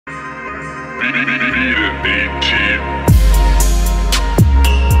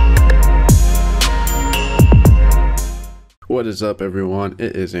What is up, everyone?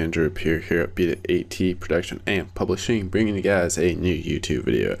 It is Andrew here at Beat It AT Production and Publishing, bringing you guys a new YouTube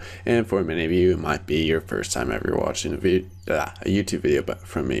video. And for many of you, it might be your first time ever watching a YouTube video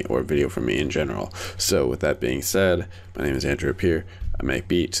from me, or video from me in general. So with that being said, my name is Andrew here. I make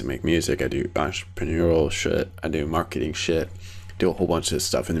beats, I make music, I do entrepreneurial shit, I do marketing shit, do a whole bunch of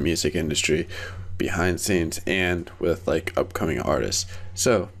stuff in the music industry, behind the scenes, and with like upcoming artists.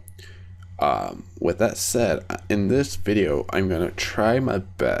 So with that said, in this video, I'm going to try my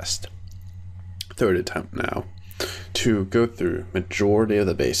best, third attempt now, to go through majority of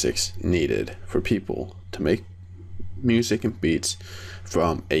the basics needed for people to make music and beats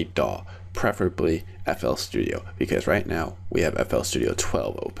from a DAW, preferably FL Studio, because right now we have FL Studio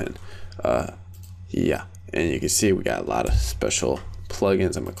 12 open. Yeah, and you can see we got a lot of special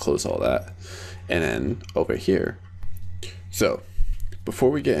plugins. I'm going to close all that. And then over here, so before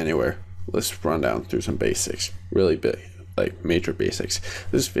we get anywhere, let's run down through some basics, really big, like major basics.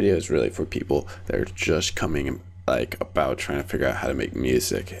 This video is really for people that are just coming about trying to figure out how to make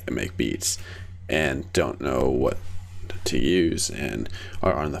music and make beats and don't know what to use and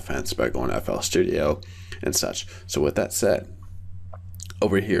are on the fence about going to FL Studio and such. So with that said,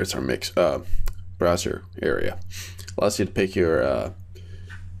 over here is our mix browser area. Allows you to pick your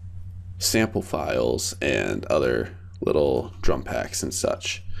sample files and other little drum packs and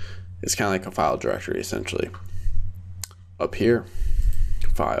such. It's kind of like a file directory, essentially. Up here,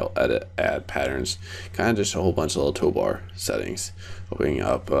 file, edit, add patterns, kind of just a whole bunch of little toolbar settings, opening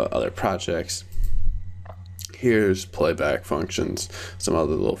up other projects. Here's playback functions, some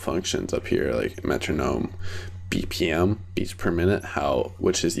other little functions up here like metronome, BPM, beats per minute,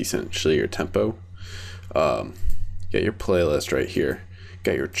 which is essentially your tempo. Got your playlist right here.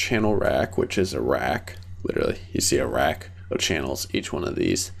 Got your channel rack, which is a rack. Literally, you see a rack of channels. Each one of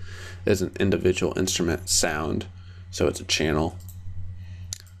these is an individual instrument sound, so it's a channel.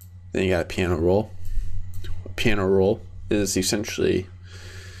 Then you got a piano roll. A piano roll is essentially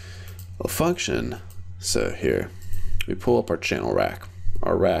a function. So here we pull up our channel rack,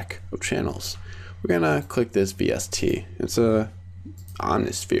 our rack of channels. We're gonna click this VST. It's a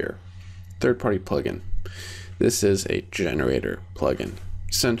Omnisphere third-party plugin. This is a generator plugin.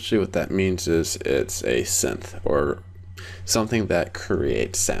 Essentially what that means is it's a synth, or something that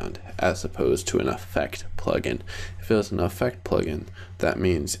creates sound, as opposed to an effect plugin. If it was an effect plugin, that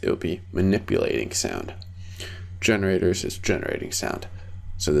means it would be manipulating sound. Generators is generating sound.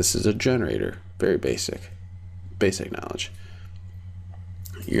 So this is a generator, very basic knowledge.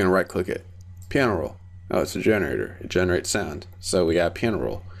 You're gonna right click it, piano roll. Oh, it's a generator, it generates sound. So we got piano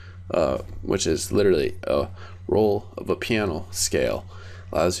roll, which is literally a roll of a piano scale.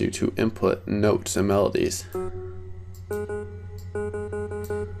 Allows you to input notes and melodies.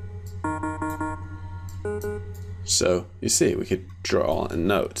 So you see, we could draw in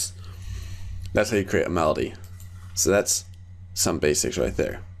notes. That's how you create a melody. So that's some basics right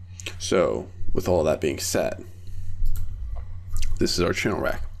there. So with all that being said, this is our channel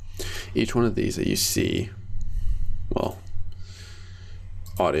rack. Each one of these that you see, well,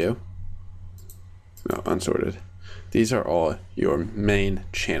 audio, no, unsorted. These are all your main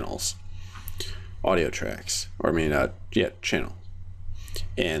channels, audio tracks, or channel.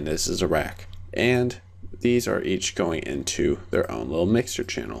 And this is a rack. And these are each going into their own little mixer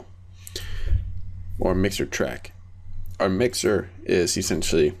channel, or mixer track. Our mixer is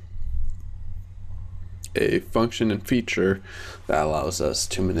essentially a function and feature that allows us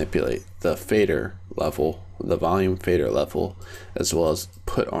to manipulate the fader level, the volume fader level, as well as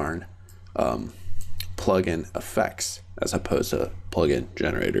put on plug-in effects as opposed to plug-in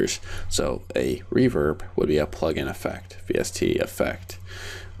generators. So a reverb would be a plug-in effect, VST effect.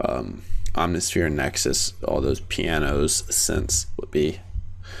 Omnisphere, Nexus, all those pianos, synths would be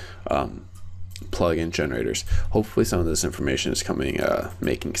plug-in generators. Hopefully some of this information is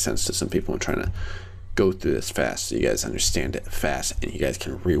making sense to some people. I'm trying to go through this fast so you guys understand it fast and you guys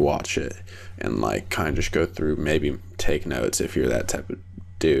can rewatch it and kind of just go through, maybe take notes if you're that type of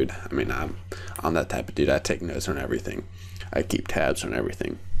dude. I mean, I'm that type of dude. I take notes on everything. I keep tabs on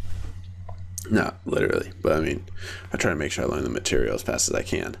everything. Not literally, but I mean, I try to make sure I learn the material as fast as I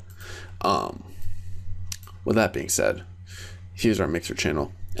can. With that being said, here's our mixer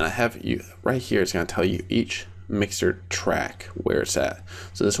channel, and I have you right here. It's going to tell you each mixer track where it's at.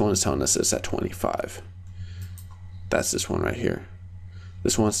 So this one is telling us it's at 25. That's this one right here.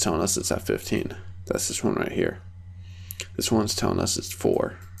 This one's telling us it's at 15. That's this one right here. This one's telling us it's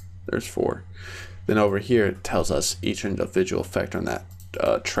 4. There's 4. Then over here it tells us each individual effect on that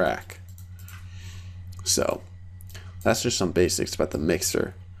track. So that's just some basics about the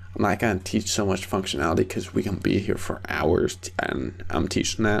mixer. I'm not gonna teach so much functionality because we can be here for hours and I'm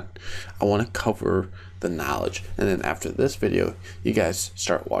teaching that. I want to cover the knowledge, and then after this video you guys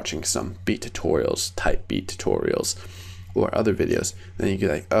start watching some beat tutorials, type beat tutorials or other videos. Then you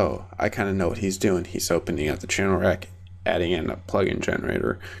get like, oh, I kind of know what he's doing. He's opening up the channel rack, adding in a plugin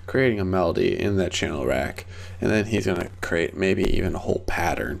generator, creating a melody in that channel rack, and then he's gonna create maybe even a whole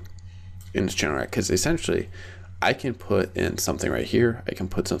pattern in the channel rack. Because essentially I can put in something right here, I can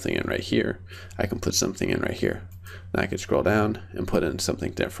put something in right here, I can put something in right here. Then I can scroll down and put in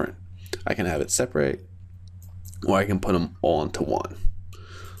something different. I can have it separate, or I can put them all into one,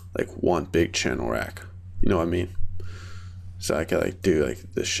 like one big channel rack. You know what I mean? So I can like do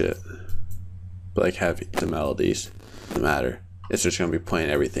like this shit, but like have the melodies, no matter. It's just gonna be playing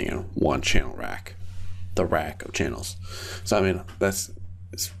everything in one channel rack, the rack of channels. So I mean, it's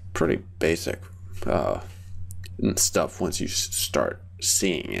pretty basic stuff once you start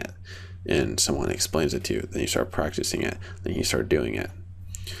seeing it and someone explains it to you. Then you start practicing it, then you start doing it.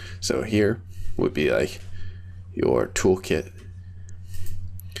 So here would be like your toolkit.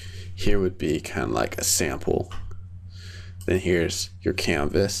 Here would be kind of like a sample. Then here's your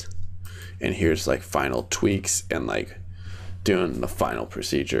canvas, and here's like final tweaks and like doing the final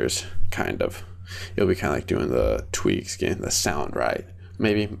procedures. Kind of, you'll be kind of like doing the tweaks, getting the sound right,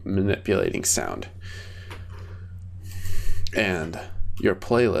 maybe manipulating sound. And your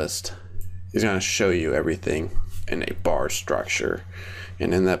playlist is going to show you everything in a bar structure,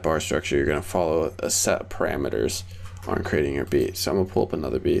 and in that bar structure you're going to follow a set of parameters on creating your beat. So I'm going to pull up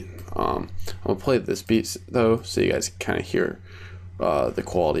another beat. I'm going to play this beat though, so you guys kind of hear the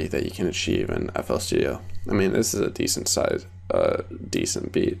quality that you can achieve in FL Studio. I mean, this is a decent size,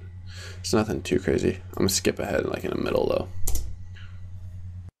 decent beat. It's nothing too crazy. I'm going to skip ahead like in the middle though.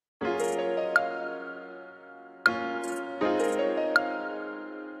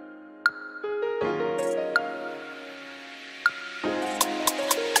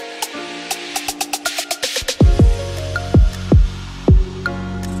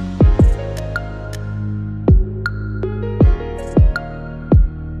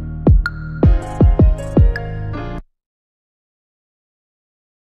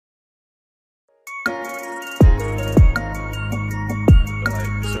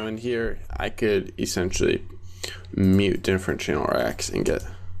 Here I could essentially mute different channel racks and get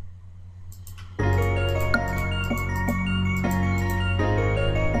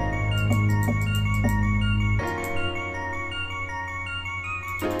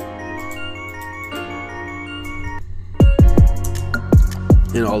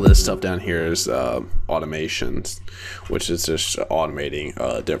and all this stuff down here is automations, which is just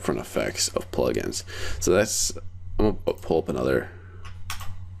automating different effects of plugins. So that's, I'm gonna pull up another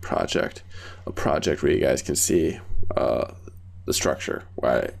project, a project where you guys can see the structure,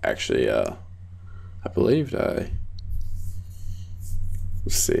 where I actually I believed let's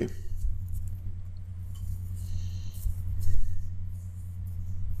see.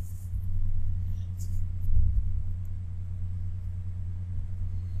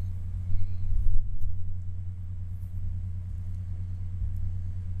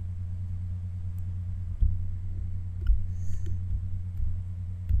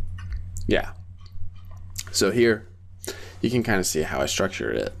 Yeah, so here you can kind of see how I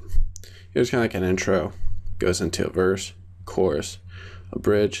structured it. Here's kind of like an intro, goes into a verse, chorus, a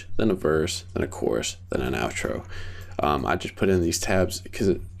bridge, then a verse, then a chorus, then an outro. I just put in these tabs because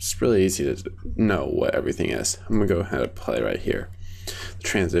it's really easy to know what everything is. I'm gonna go ahead and play right here the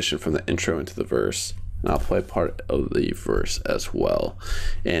transition from the intro into the verse, and I'll play part of the verse as well.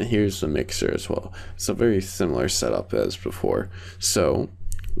 And here's the mixer as well. It's a very similar setup as before. So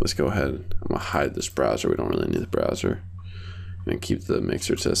let's go ahead. I'm gonna hide this browser. We don't really need the browser. I'm gonna keep the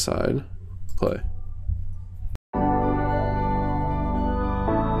mixer to the side. Play.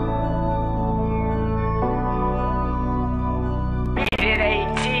 Beat It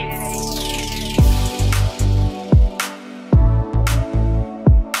AT.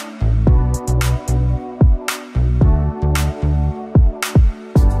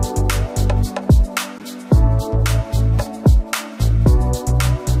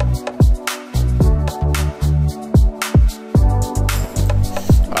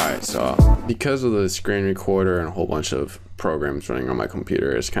 Because of the screen recorder and a whole bunch of programs running on my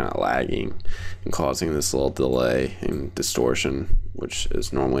computer, it's kind of lagging and causing this little delay and distortion, which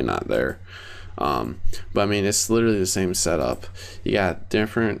is normally not there. But I mean, it's literally the same setup. You got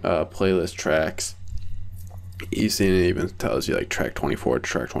different playlist tracks. You see, it even tells you like track 24,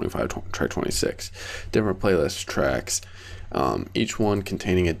 track 25, track 26, different playlist tracks. each one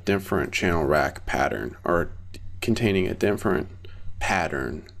containing a different channel rack pattern, or containing a different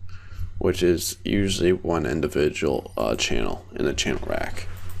pattern, which is usually one individual channel in the channel rack.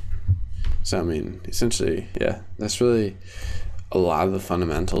 So I mean, essentially, yeah, that's really a lot of the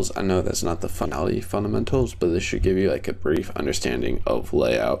fundamentals. I know that's not the finality fundamentals, but this should give you like a brief understanding of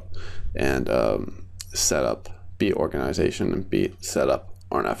layout and setup, beat organization, and beat setup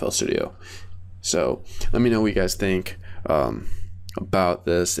on FL Studio. So let me know what you guys think about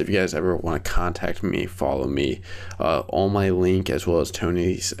this. If you guys ever want to contact me, follow me. All my link, as well as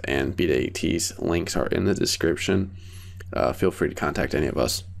Tony's and Beat It AT's links, are in the description. Feel free to contact any of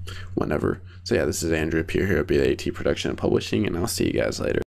us whenever. So yeah, this is Andrew Pierre here at Beat It AT Production and Publishing, and I'll see you guys later.